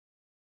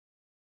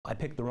I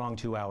picked the wrong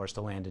 2 hours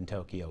to land in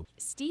Tokyo.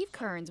 Steve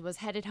Kearns was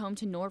headed home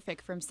to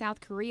Norfolk from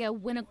South Korea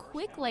when a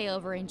quick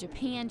layover in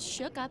Japan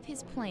shook up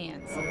his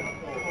plans.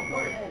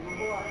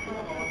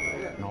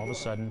 And all of a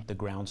sudden, the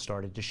ground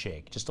started to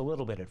shake, just a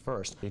little bit at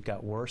first. It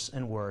got worse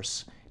and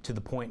worse to the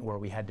point where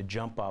we had to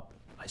jump up.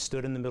 I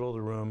stood in the middle of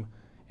the room,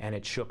 and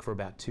it shook for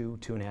about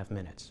 2.5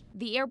 minutes.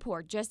 The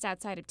airport just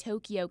outside of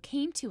Tokyo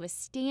came to a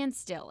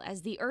standstill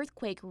as the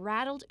earthquake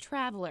rattled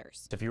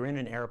travelers. If you're in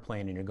an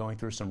airplane and you're going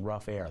through some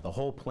rough air, the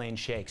whole plane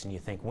shakes and you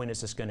think, when is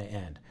this going to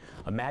end?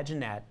 Imagine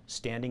that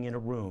standing in a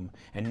room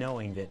and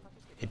knowing that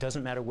it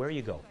doesn't matter where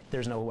you go,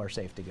 there's nowhere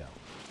safe to go.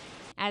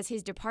 As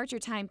his departure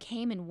time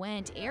came and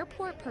went,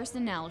 airport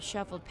personnel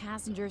shuffled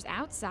passengers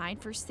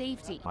outside for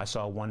safety. I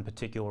saw one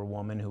particular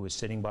woman who was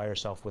sitting by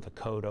herself with a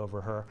coat over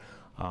her.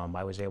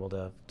 I was able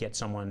to get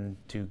someone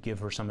to give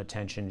her some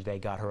attention. They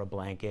got her a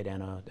blanket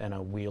and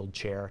a wheeled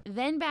chair.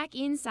 Then back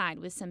inside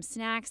with some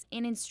snacks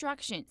and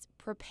instructions.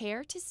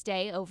 Prepare to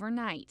stay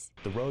overnight.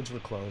 The roads were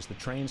closed, the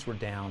trains were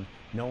down,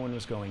 no one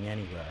was going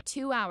anywhere.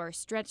 2 hours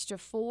stretched to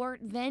 4,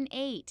 then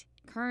 8.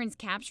 Kearns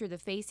captured the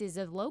faces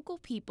of local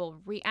people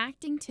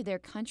reacting to their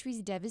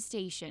country's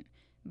devastation.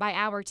 By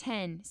hour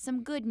 10,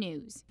 some good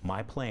news.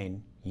 My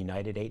plane,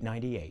 United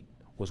 898,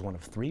 was one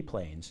of 3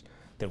 planes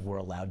that were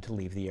allowed to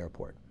leave the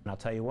airport. And I'll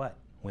tell you what,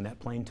 when that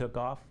plane took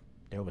off,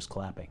 there was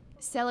clapping.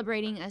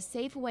 Celebrating a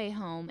safe way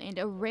home and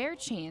a rare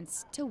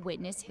chance to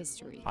witness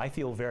history. I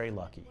feel very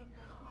lucky.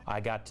 I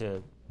got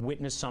to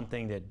witness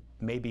something that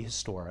may be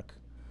historic.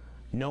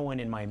 No one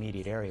in my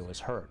immediate area was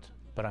hurt,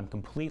 but I'm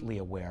completely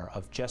aware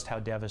of just how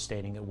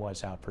devastating it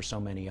was out for so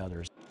many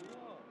others.